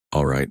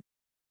All right,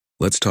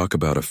 let's talk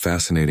about a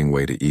fascinating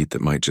way to eat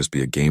that might just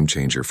be a game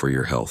changer for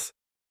your health.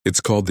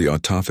 It's called the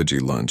Autophagy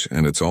Lunch,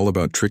 and it's all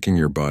about tricking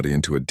your body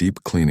into a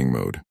deep cleaning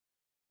mode.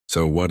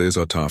 So what is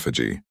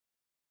autophagy?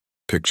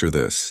 Picture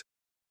this.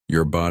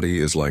 Your body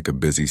is like a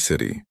busy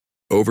city.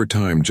 Over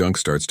time, junk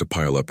starts to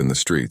pile up in the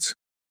streets.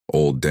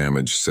 Old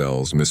damaged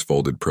cells,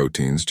 misfolded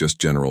proteins, just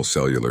general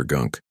cellular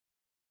gunk.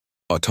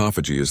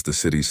 Autophagy is the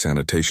city's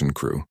sanitation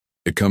crew.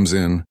 It comes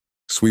in,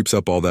 sweeps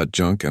up all that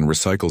junk and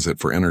recycles it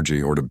for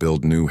energy or to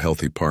build new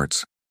healthy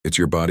parts. It's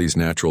your body's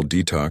natural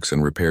detox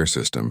and repair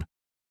system,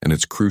 and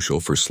it's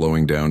crucial for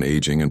slowing down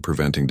aging and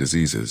preventing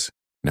diseases.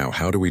 Now,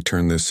 how do we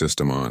turn this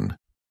system on?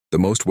 The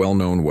most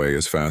well-known way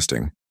is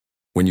fasting.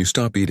 When you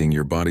stop eating,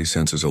 your body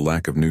senses a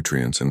lack of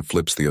nutrients and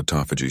flips the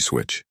autophagy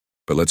switch.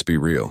 But let's be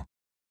real.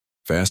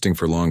 Fasting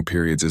for long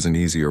periods isn't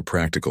easy or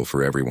practical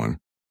for everyone.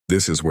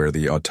 This is where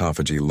the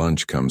Autophagy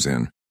Lunch comes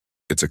in.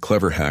 It's a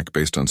clever hack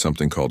based on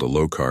something called a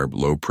low-carb,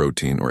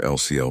 low-protein, or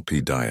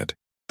LCLP diet.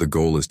 The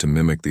goal is to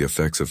mimic the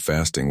effects of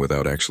fasting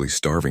without actually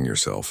starving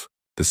yourself.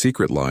 The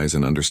secret lies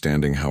in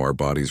understanding how our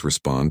bodies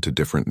respond to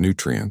different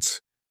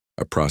nutrients,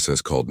 a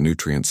process called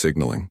nutrient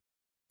signaling.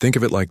 Think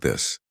of it like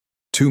this.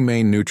 Two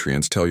main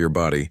nutrients tell your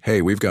body,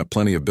 hey, we've got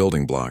plenty of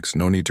building blocks,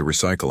 no need to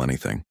recycle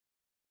anything.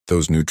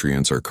 Those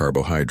nutrients are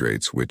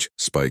carbohydrates, which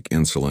spike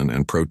insulin,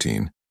 and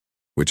protein,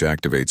 which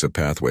activates a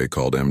pathway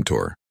called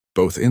mTOR.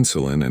 Both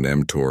insulin and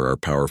mTOR are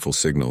powerful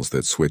signals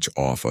that switch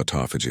off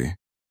autophagy.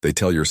 They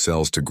tell your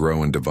cells to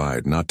grow and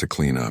divide, not to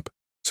clean up.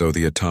 So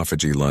the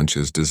Autophagy Lunch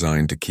is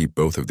designed to keep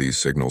both of these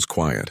signals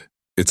quiet.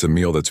 It's a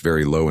meal that's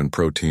very low in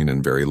protein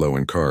and very low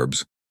in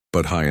carbs,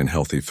 but high in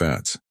healthy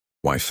fats.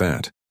 Why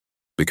fat?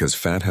 Because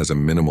fat has a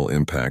minimal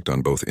impact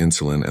on both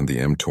insulin and the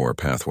mTOR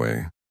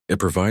pathway. It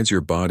provides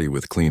your body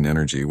with clean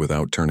energy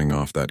without turning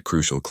off that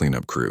crucial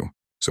cleanup crew.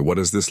 So what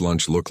does this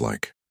lunch look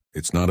like?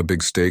 It's not a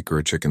big steak or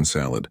a chicken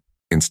salad.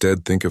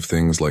 Instead, think of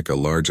things like a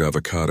large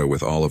avocado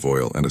with olive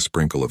oil and a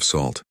sprinkle of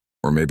salt,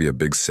 or maybe a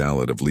big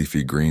salad of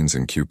leafy greens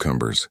and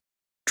cucumbers,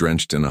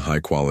 drenched in a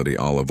high-quality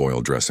olive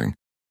oil dressing,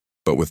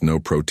 but with no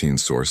protein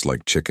source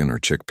like chicken or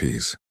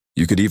chickpeas.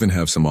 You could even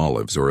have some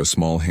olives or a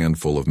small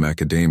handful of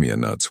macadamia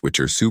nuts, which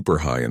are super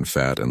high in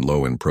fat and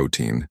low in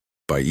protein.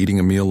 By eating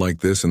a meal like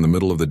this in the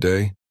middle of the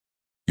day,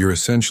 you're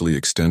essentially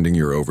extending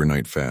your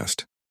overnight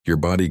fast. Your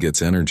body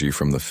gets energy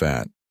from the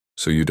fat,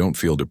 so you don't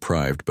feel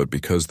deprived, but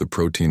because the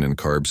protein and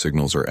carb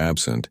signals are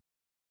absent,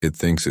 it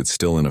thinks it's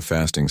still in a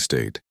fasting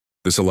state.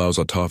 This allows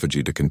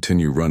autophagy to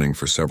continue running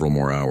for several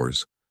more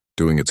hours,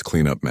 doing its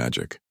cleanup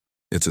magic.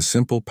 It's a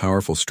simple,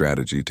 powerful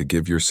strategy to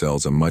give your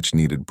cells a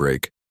much-needed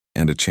break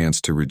and a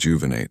chance to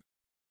rejuvenate,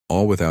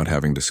 all without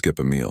having to skip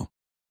a meal.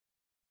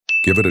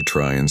 Give it a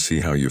try and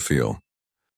see how you feel.